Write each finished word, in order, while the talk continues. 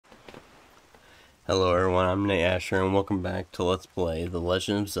Hello everyone, I'm Nate Asher and welcome back to Let's Play The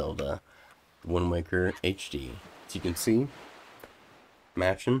Legend of Zelda Wind Waker HD. As you can see,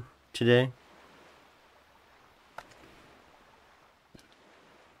 matching today.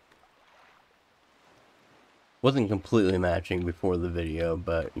 Wasn't completely matching before the video,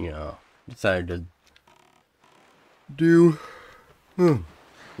 but you know, decided to do a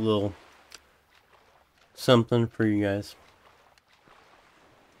little something for you guys.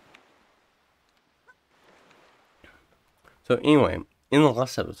 So anyway, in the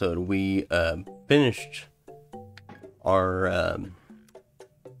last episode we finished our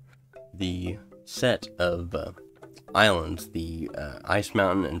the set of islands, the Ice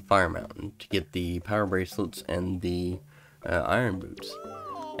Mountain and Fire Mountain, to get the power bracelets and the iron boots.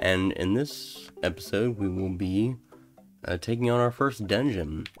 And in this episode we will be taking on our first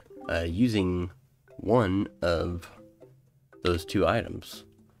dungeon using one of those two items.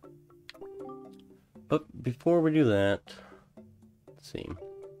 But before we do that, let's see,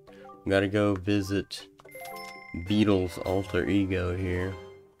 we gotta go visit Beetle's alter ego here,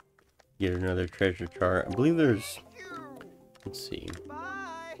 get another treasure chart. I believe there's, let's see,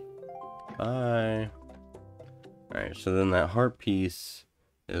 bye. Alright, so then that heart piece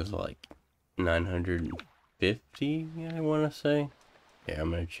is like 950, I want to say. Yeah, I'm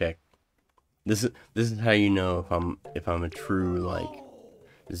gonna check. This is how you know if I'm a true like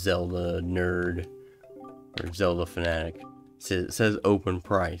Zelda nerd or Zelda fanatic. It says open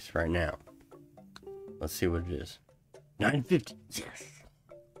price right now. Let's see what it is. 950. Yes.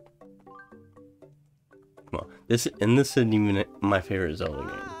 Come on. This isn't even my favorite Zelda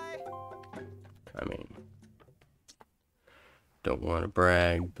game. I mean, don't want to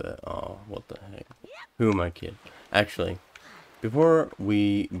brag, but oh, what the heck? Who am I kidding? Actually, before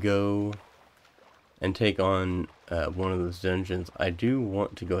we go and take on one of those dungeons, I do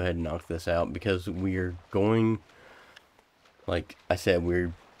want to go ahead and knock this out because we're going, like I said,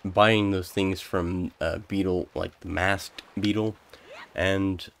 we're buying those things from Beetle, like the masked Beetle,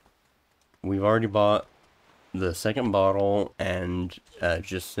 and we've already bought the second bottle, and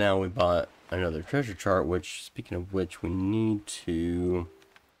just now we bought another treasure chart, which, speaking of which, we need to...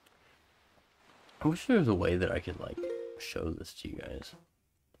 I wish there was a way that I could, like, show this to you guys.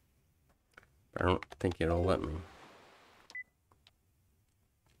 But I don't think it'll let me.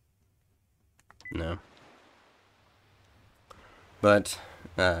 No. But,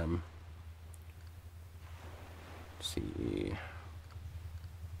 let's see.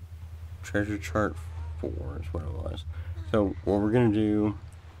 Treasure chart 4 is what it was. So, what we're gonna do,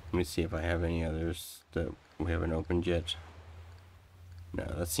 let me see if I have any others that we haven't opened yet. No,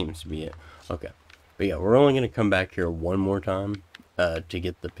 that seems to be it. Okay. But yeah, we're only gonna come back here one more time to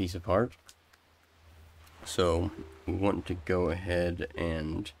get the piece of heart. So, we want to go ahead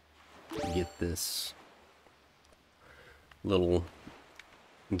and get this little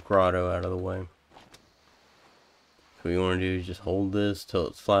grotto out of the way. So what you want to do is just hold this till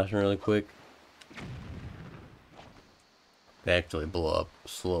it's flashing really quick. They actually blow up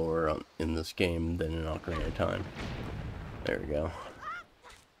slower in this game than in Ocarina of Time. There we go.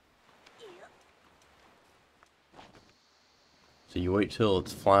 So you wait till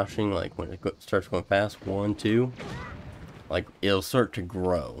it's flashing, like when it starts going fast, 1, 2, like it'll start to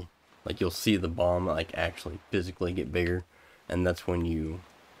grow. Like you'll see the bomb like actually physically get bigger, and that's when you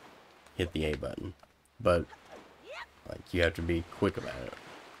hit the A button. But like you have to be quick about it,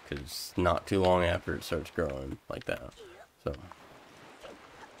 because it's not too long after it starts growing like that. So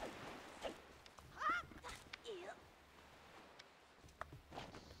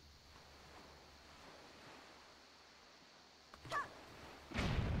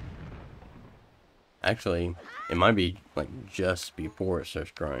actually, it might be like just before it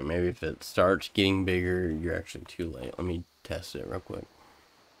starts growing. Maybe if it starts getting bigger, you're actually too late. Let me test it real quick.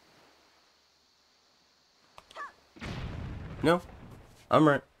 No, I'm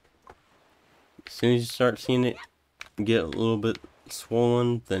right. As soon as you start seeing it get a little bit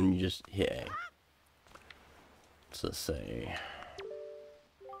swollen, then you just hit A. So let's say,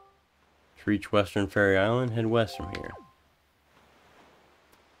 to reach Western Fairy Island, head west from here.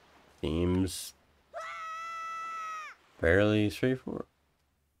 Seems fairly straightforward.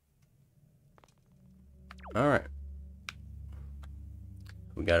 Alright.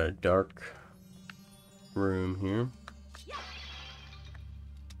 We got a dark room here.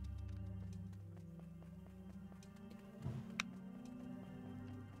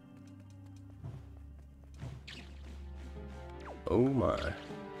 Oh my. Alright,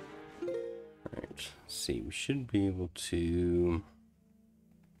 let's see, we should be able to...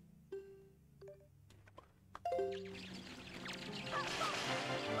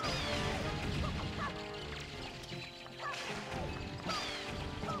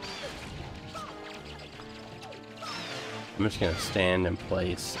 I'm just gonna stand in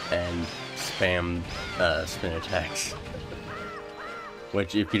place and spam spin attacks.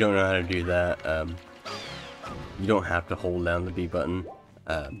 Which, if you don't know how to do that, you don't have to hold down the B button.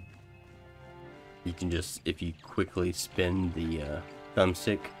 You can just, if you quickly spin the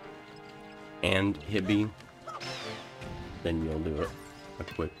thumbstick and hit B, then you'll do a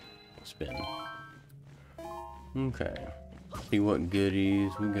quick spin. Okay, see what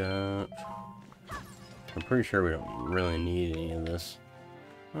goodies we got. I'm pretty sure we don't really need any of this.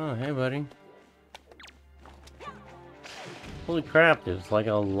 Oh, hey, buddy. Holy crap, there's like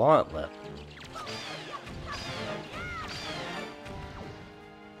a lot left.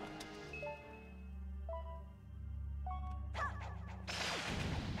 Is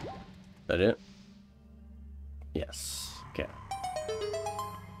that it? Yes. Okay.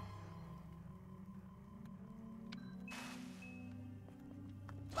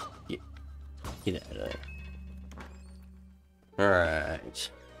 Get out of there.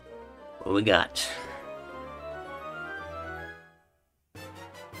 Alright. What we got?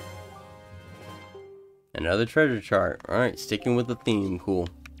 Another treasure chart. Alright, sticking with the theme. Cool.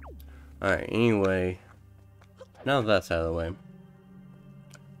 Alright, anyway. Now that that's out of the way.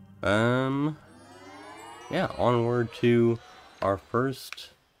 Yeah, onward to our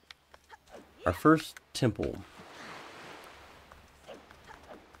first temple.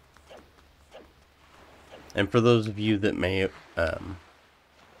 And for those of you that may,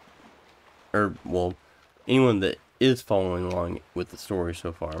 or, well, anyone that is following along with the story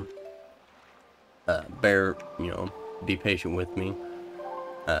so far, be patient with me,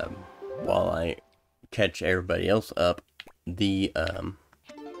 while I catch everybody else up.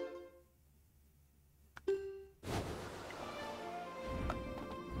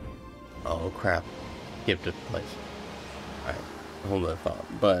 Oh crap, skipped a place. Alright, hold that thought.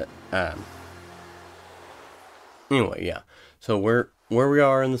 But, anyway, yeah. So where we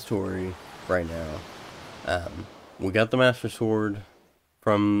are in the story right now, we got the Master Sword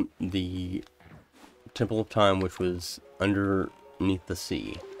from the Temple of Time, which was underneath the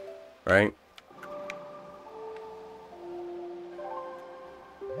sea, right?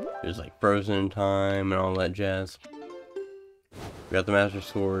 It was like frozen in time and all that jazz. We got the Master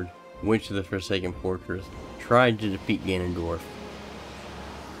Sword, went to the Forsaken Fortress, tried to defeat Ganondorf.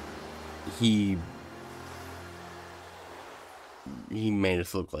 He made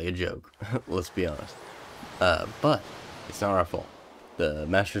us look like a joke, let's be honest. But it's not our fault. The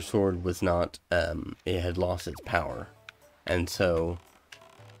Master Sword was not, it had lost its power. And so,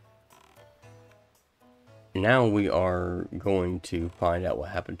 now we are going to find out what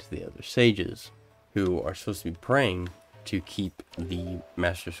happened to the other sages, who are supposed to be praying to keep the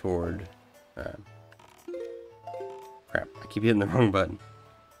Master Sword, crap, I keep hitting the wrong button.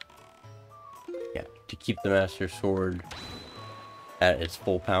 Yeah, to keep the Master Sword at its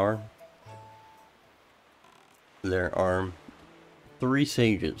full power. There are 3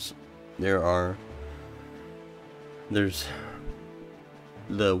 sages. There's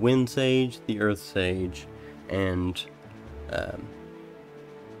the Wind Sage, the Earth Sage, and I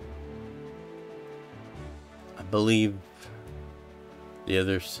believe the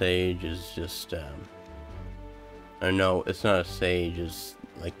other sage is just no, it's not a sage, it's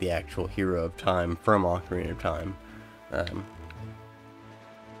like the actual hero of time from Ocarina of Time,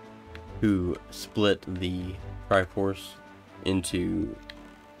 who split the Triforce into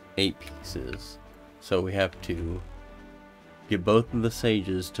 8 pieces. So we have to get both of the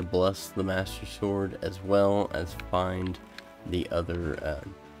sages to bless the Master Sword, as well as find the other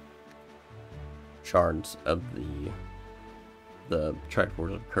shards of the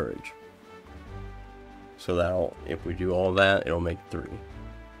Triforce of Courage. So that'll, if we do all that, it'll make 3.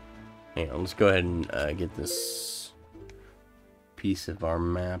 Hang on, let's go ahead and get this piece of our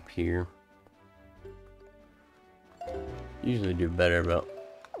map here. Usually do better about,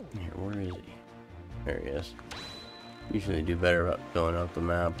 here, where is he? There he is. Usually do better about filling out the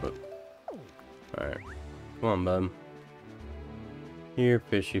map, but alright. Come on, bud. Here,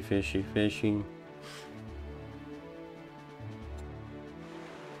 fishy, fishy, fishy.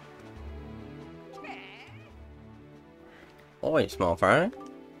 Oi, small fry.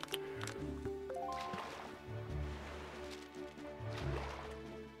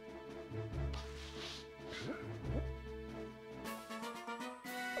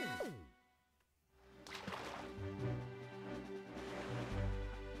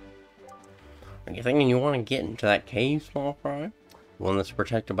 Are you thinking you want to get into that cave, small fry? The one that's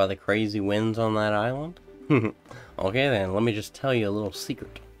protected by the crazy winds on that island? Okay then, let me just tell you a little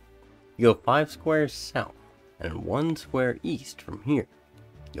secret. You go 5 squares south, and 1 square east from here,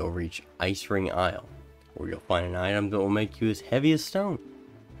 you'll reach Ice Ring Isle. or you'll find an item that will make you as heavy as stone.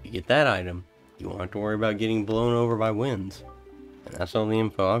 If you get that item, you won't have to worry about getting blown over by winds. And that's all the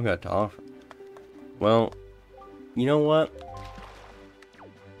info I've got to offer. Well, you know what?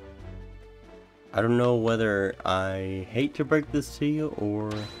 I don't know whether I hate to break this to you or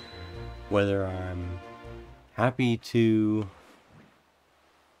whether I'm happy to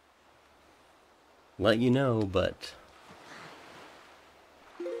let you know, but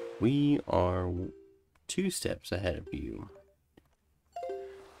we are 2 steps ahead of you.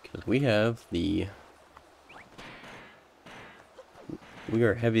 Because we are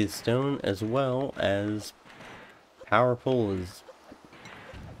heavy as stone as well as powerful as,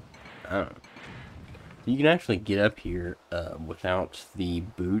 I don't know. You can actually get up here without the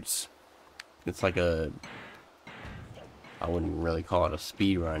boots. It's like I wouldn't really call it a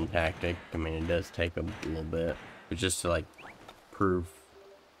speed run tactic. I mean, it does take a little bit, but just to like prove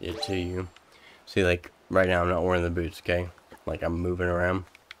it to you. See, like right now I'm not wearing the boots, okay? Like I'm moving around.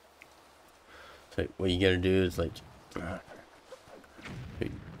 So what you gotta do is like,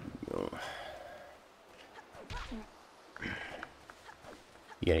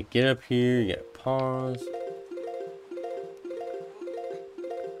 you gotta get up here, you gotta pause.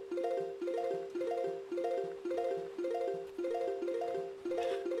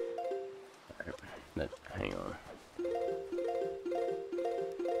 Hang on.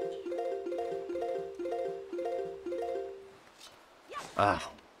 Ah.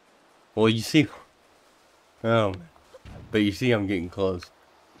 Well, you see. Oh. But you see I'm getting close.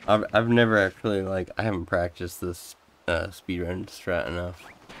 I've never actually, like, I haven't practiced this speedrun strat enough.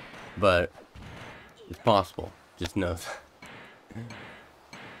 But it's possible. Just know that.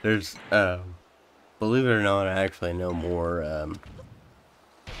 There's, believe it or not, I actually know more,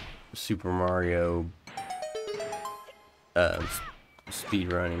 Super Mario,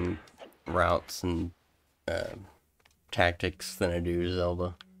 speedrunning routes and, tactics than I do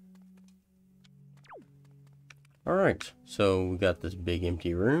Zelda. Alright, so we got this big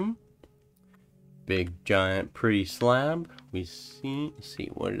empty room. Big, giant, pretty slab. We see,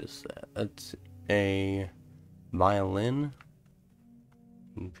 what is that? That's a violin.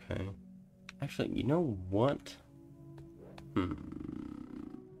 Okay. Actually, you know what?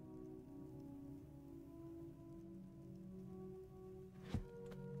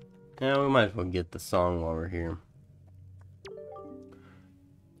 Now we might as well get the song while we're here.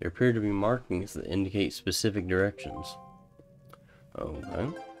 There appear to be markings that indicate specific directions. Okay.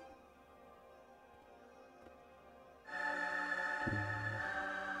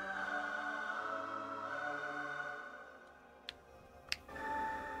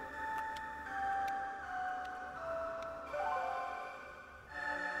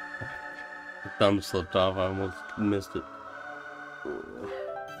 The thumb slipped off, I almost missed it.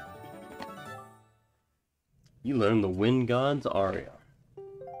 You learned the Wind God's aria.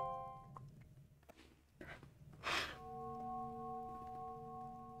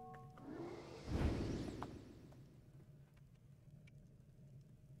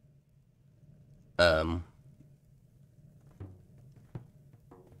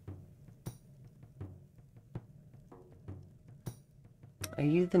 Are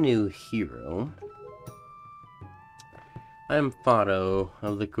you the new hero? I am Fado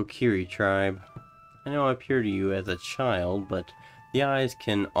of the Kokiri tribe. I know I appear to you as a child, but the eyes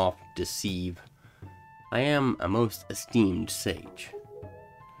can oft deceive. I am a most esteemed sage.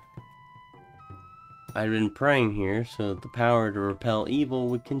 I've been praying here so that the power to repel evil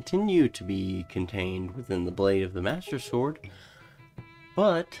would continue to be contained within the blade of the Master Sword,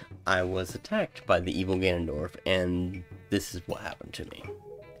 but I was attacked by the evil Ganondorf, and this is what happened to me.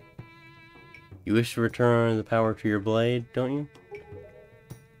 You wish to return the power to your blade, don't you?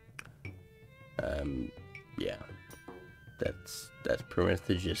 Yeah. That's pretty much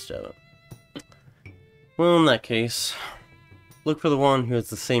the gist of it. Well, in that case, look for the one who has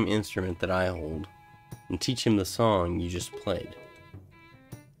the same instrument that I hold, and teach him the song you just played.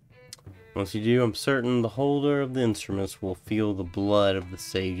 Once you do, I'm certain the holder of the instruments will feel the blood of the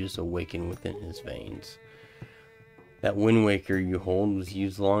sages awaken within his veins. That Wind Waker you hold was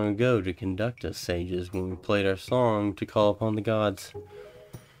used long ago to conduct us sages when we played our song to call upon the gods.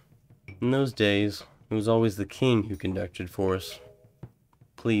 In those days, it was always the king who conducted for us.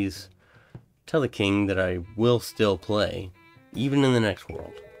 Please, tell the king that I will still play, even in the next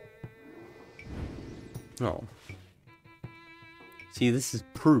world. Oh. See, this is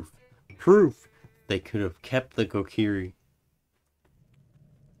proof. Proof they could have kept the Kokiri.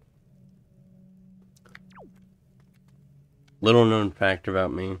 Little known fact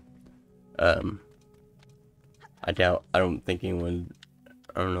about me. I don't think anyone,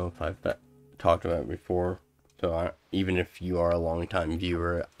 I don't know if I've talked about it before, so even if you are a long-time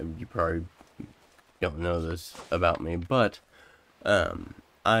viewer, you probably don't know this about me, but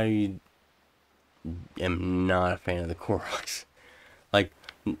I am not a fan of the Koroks. Like,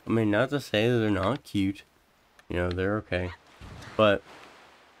 I mean, not to say that they're not cute, you know, they're okay, but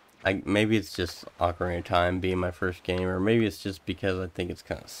maybe it's just Ocarina of Time being my first game, or maybe it's just because I think it's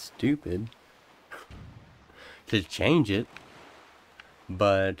kind of stupid to change it,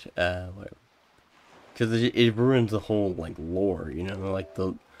 but whatever. Because it ruins the whole, like, lore, you know, like,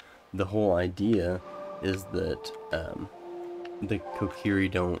 the whole idea is that, the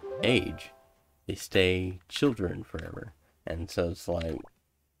Kokiri don't age. They stay children forever. And so it's like,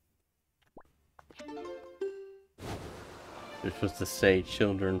 they're supposed to stay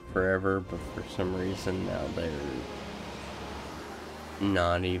children forever, but for some reason now they're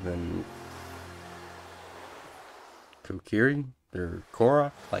not even Kokiri. They're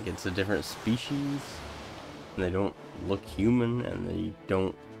Korok, like it's a different species. And they don't look human, and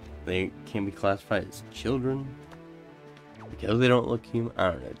they can't be classified as children because they don't look human.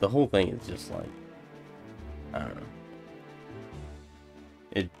 I don't know. The whole thing is just like, I don't know.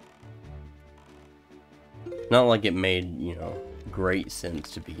 Not like it made, you know, great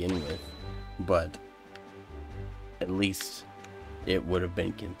sense to begin with, but at least it would have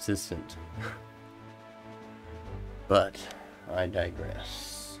been consistent. But I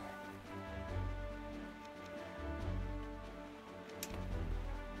digress.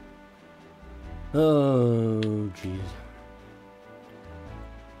 Oh, jeez.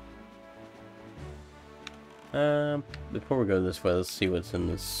 Before we go this way, let's see what's in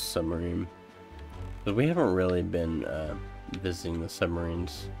this submarine. But we haven't really been visiting the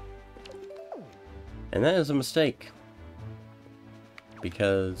submarines. And that is a mistake.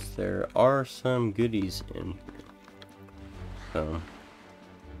 Because there are some goodies in here. So.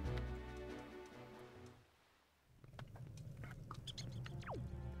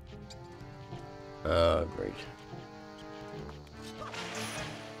 Oh, great.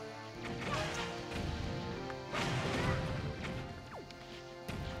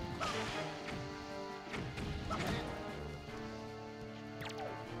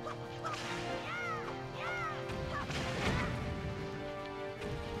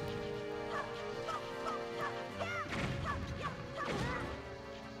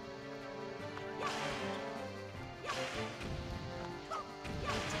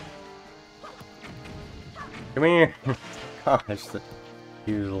 Come here! Gosh,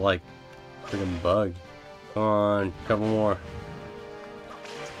 he was like freaking bug. Come on, couple more.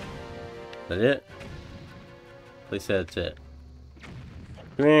 Is that it? Please say that's it.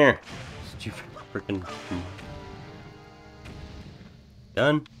 Come here! Stupid freaking.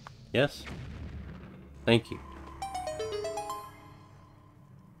 Done? Yes? Thank you.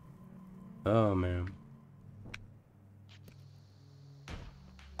 Oh man.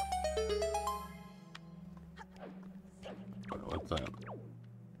 What's that?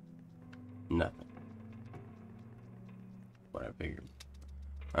 Nothing. What I figured.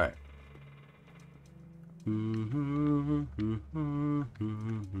 Alright.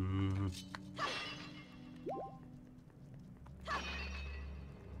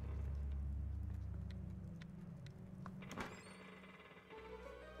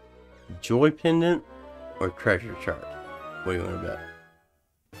 Joy pendant or treasure chart? What do you want to bet?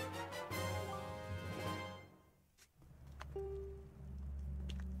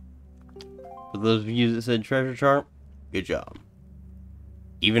 For those of you that said treasure chart, good job.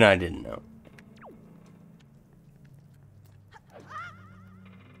 Even I didn't know.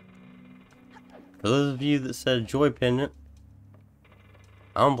 For those of you that said joy pendant,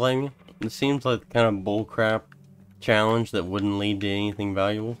 I don't blame you. It seems like the kind of bullcrap challenge that wouldn't lead to anything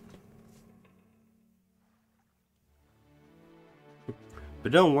valuable.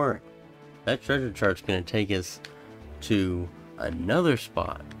 But don't worry, that treasure chart's gonna take us to another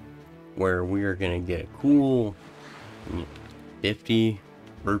spot where we are gonna get a cool 50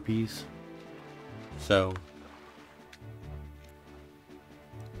 rupees. So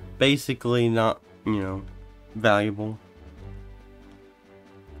basically not, you know, valuable.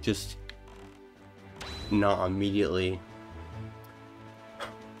 Just not immediately.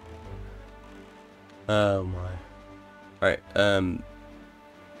 Oh my. Alright,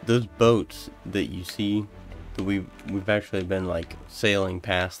 those boats that you see, we've actually been like sailing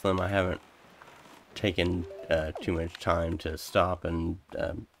past them. I haven't taken too much time to stop and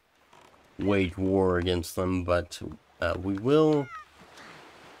wage war against them, but we will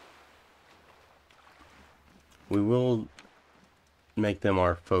make them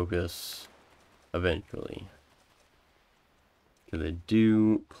our focus eventually, because they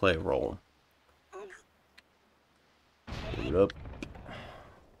do play a role. Give it up.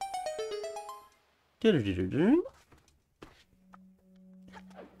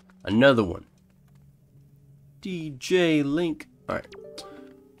 Another one. DJ Link. Alright.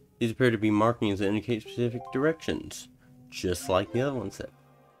 These appear to be markings that indicate specific directions. Just like the other one said.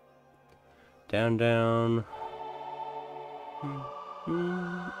 Down, down.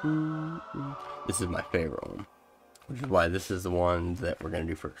 This is my favorite one. Which is why this is the one that we're going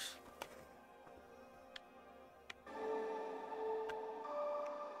to do first.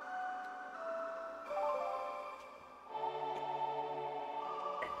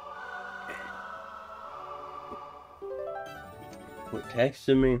 What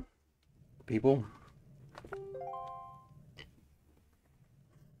texted me? People?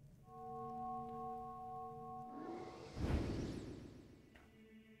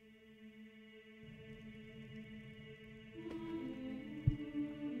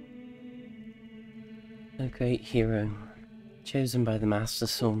 A great hero, chosen by the Master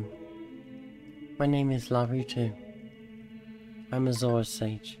Sword. My name is Laruto. I'm a Zora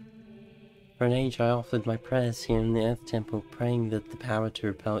sage. For an age I offered my prayers here in the Earth Temple, praying that the power to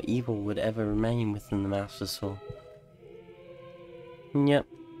repel evil would ever remain within the Master Sword. And yet,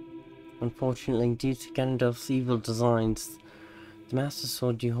 unfortunately, due to Ganondorf's evil designs, the Master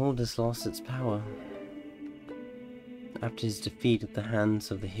Sword you hold has lost its power. After his defeat at the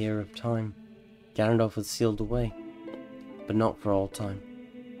hands of the Hero of Time, Ganondorf was sealed away, but not for all time.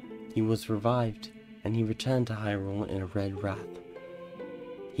 He was revived, and he returned to Hyrule in a red wrath.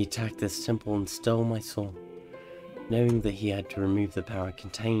 He attacked this temple and stole my soul, knowing that he had to remove the power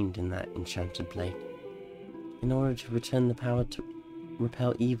contained in that enchanted blade. In order to return the power to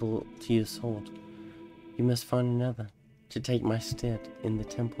repel evil to your sword, you must find another to take my stead in the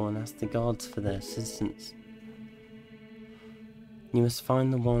temple and ask the gods for their assistance. You must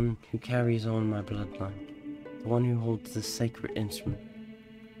find the one who carries on my bloodline, the one who holds the sacred instrument.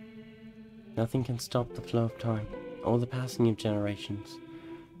 Nothing can stop the flow of time, or the passing of generations,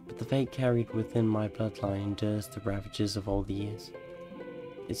 but the fate carried within my bloodline endures the ravages of all the years.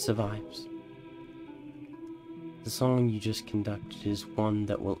 It survives. The song you just conducted is one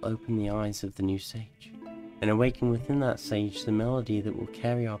that will open the eyes of the new sage, and awaken within that sage the melody that will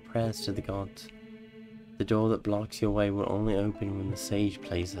carry our prayers to the gods. The door that blocks your way will only open when the sage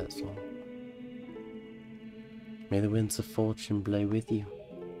plays that song. May the winds of fortune blow with you.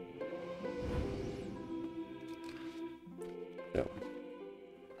 So,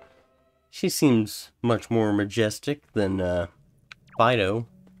 she seems much more majestic than Fido.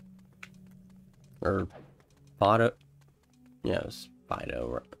 Or Fido. Yeah, it was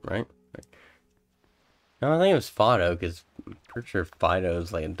Fido, right? No, I think it was Fido, because I'm pretty sure Fido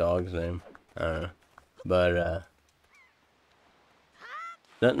is like a dog's name. I don't know. But,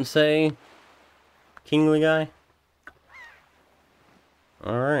 nothing to say, kingly guy?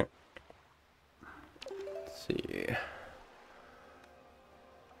 Alright. Let's see.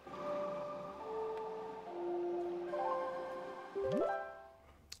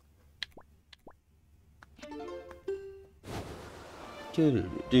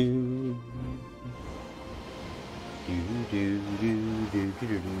 Do-do-do-do.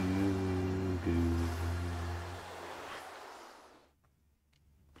 Do-do-do-do-do-do-do-do.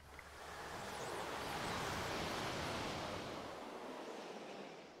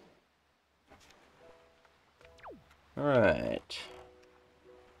 Alright.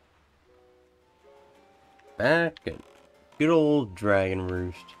 Back at good old Dragon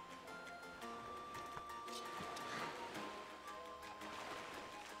Roost.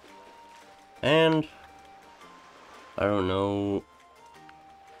 And I don't know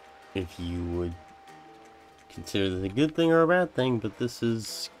if you would consider this a good thing or a bad thing, but this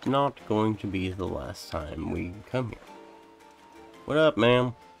is not going to be the last time we come here. What up,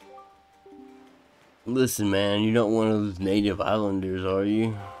 ma'am? Listen, man, you're not one of those native islanders, are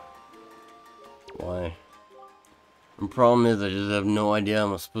you? Why? The problem is I just have no idea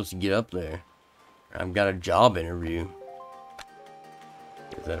how I'm supposed to get up there. I've got a job interview.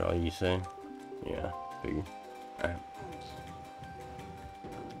 Is that all you say? Yeah, figure. Alright.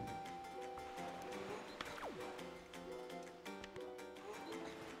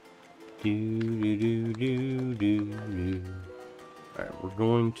 Do. Alright, we're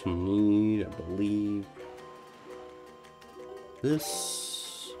going to need, I believe,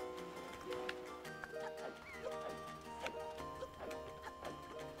 this.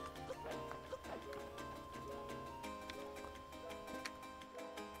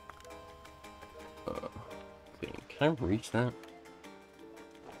 Okay, can I reach that?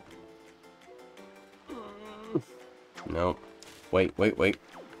 No. Wait.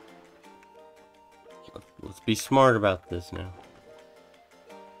 Let's Be smart about this now.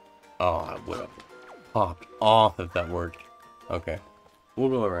 Oh, I would have popped off if that worked. Okay. We'll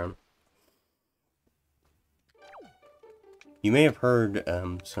go around. You may have heard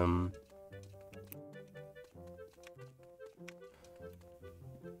some...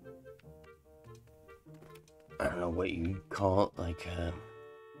 I don't know what you call it, like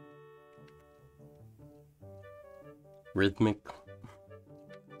rhythmic,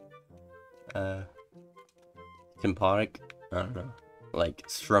 symphotic, I don't know, like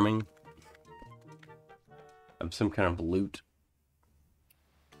strumming of some kind of lute.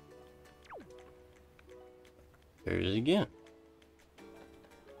 There it is again.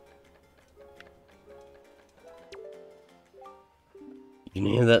 You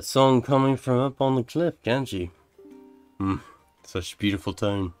can hear that song coming from up on the cliff, can't you? Such a beautiful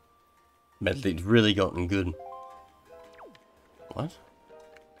tone. Medley's really gotten good. What?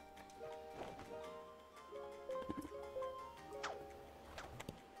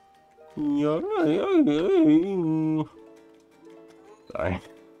 Sorry.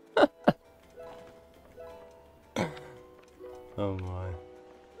 Oh my.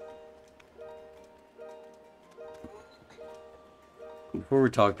 Before we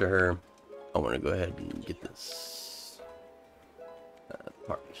talk to her, I want to go ahead and get this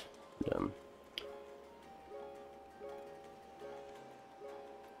part done.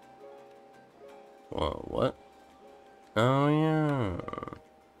 Well, what? Oh yeah.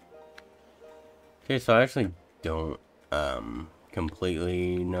 Okay, so I actually don't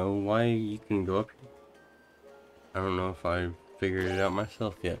completely know why you can go up here. I don't know if I figured it out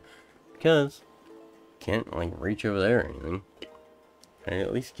myself yet, because can't like reach over there or anything. Can I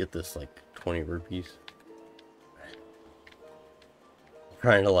at least get this like 20 rupees?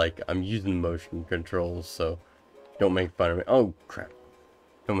 Kind of like I'm using motion controls, so don't make fun of me. Oh crap!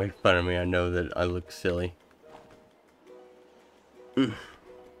 Don't make fun of me. I know that I look silly. Come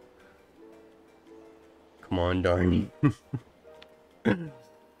on, darn you.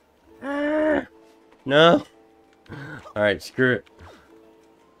 No. Alright, screw it.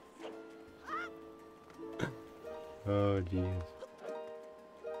 Oh, jeez.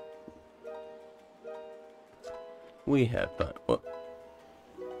 We have fun. What?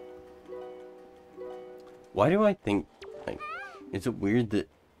 Why do I think, like, is it weird that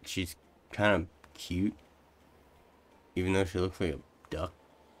she's kind of cute? Even though she looks like a duck?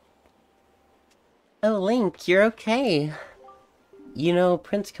 Oh, Link, you're okay. You know,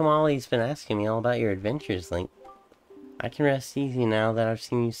 Prince Kamali's been asking me all about your adventures, Link. I can rest easy now that I've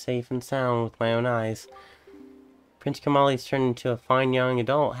seen you safe and sound with my own eyes. Prince Kamali's turned into a fine young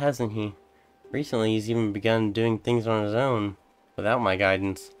adult, hasn't he? Recently, he's even begun doing things on his own, without my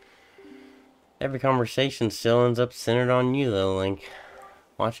guidance. Every conversation still ends up centered on you, though, Link.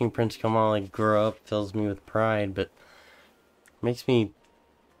 Watching Prince Kamali grow up fills me with pride, but makes me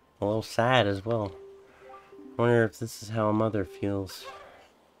a little sad as well. I wonder if this is how a mother feels.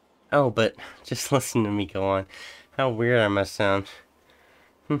 Oh, but just listen to me go on. How weird I must sound.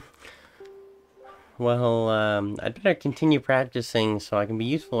 Well, I'd better continue practicing so I can be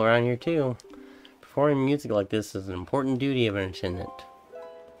useful around here too. Performing music like this is an important duty of an attendant.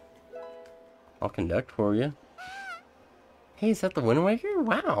 I'll conduct for you. Hey, is that the Wind Waker?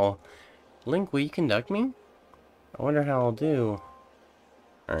 Wow. Link, will you conduct me? I wonder how I'll do.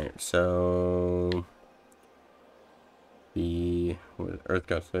 Alright, so... the... Earth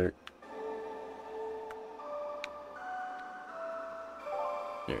Ghost there.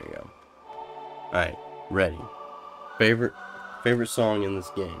 There you go. Alright, ready. Favorite song in this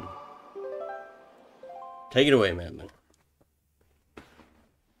game. Take it away, Madeline.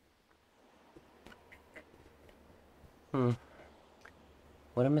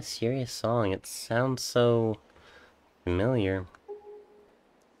 What a mysterious song. It sounds so familiar.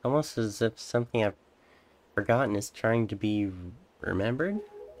 Almost as if something I've forgotten is trying to be remembered.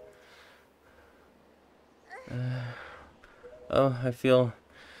 Oh, I feel...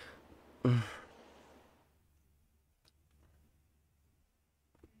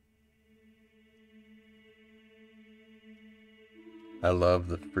 I love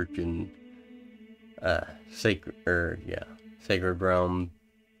the freaking Sacred Realm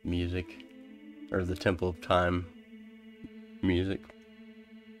music, or the Temple of Time music.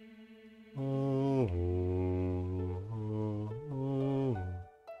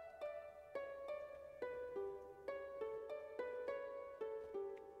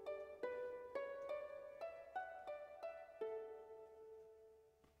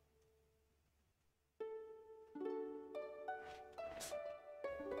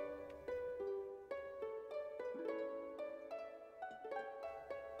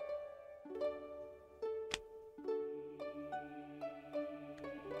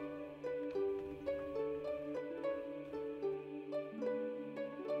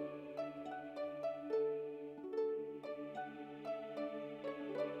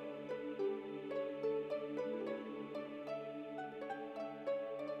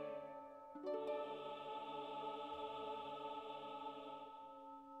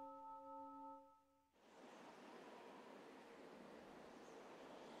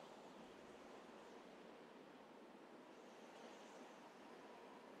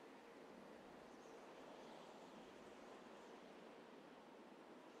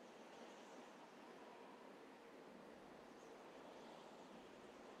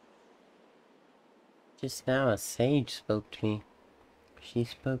 Just now a sage spoke to me. She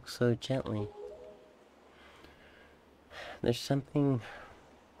spoke so gently. There's something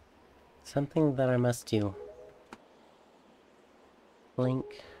that I must do.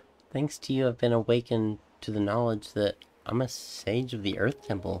 Link, thanks to you I've been awakened to the knowledge that I'm a sage of the Earth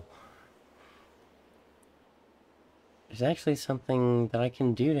Temple. There's actually something that I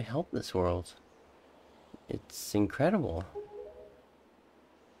can do to help this world. It's incredible.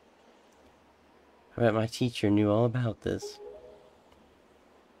 I bet my teacher knew all about this.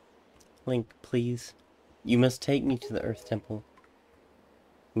 Link, please. You must take me to the Earth Temple.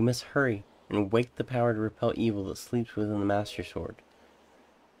 We must hurry and wake the power to repel evil that sleeps within the Master Sword.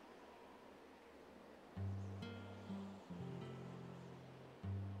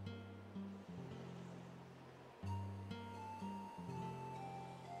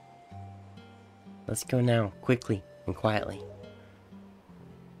 Let's go now, quickly and quietly.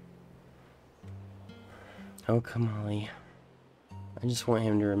 Oh, come Ollie. I just want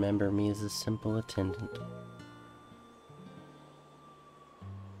him to remember me as a simple attendant.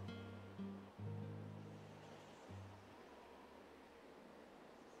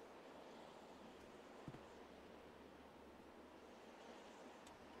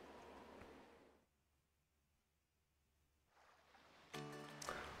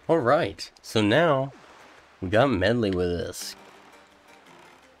 Alright, so now we got Medley with us.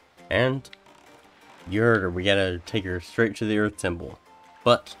 And you heard her, we gotta take her straight to the Earth Temple.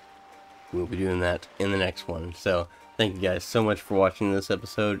 But we'll be doing that in the next one. So thank you guys so much for watching this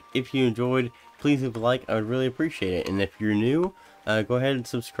episode. If you enjoyed, please leave a like, I would really appreciate it. And if you're new, go ahead and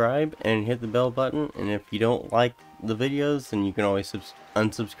subscribe and hit the bell button. And if you don't like the videos, then you can always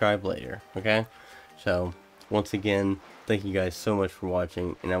unsubscribe later, okay? So once again, thank you guys so much for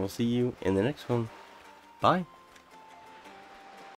watching, and I will see you in the next one. Bye.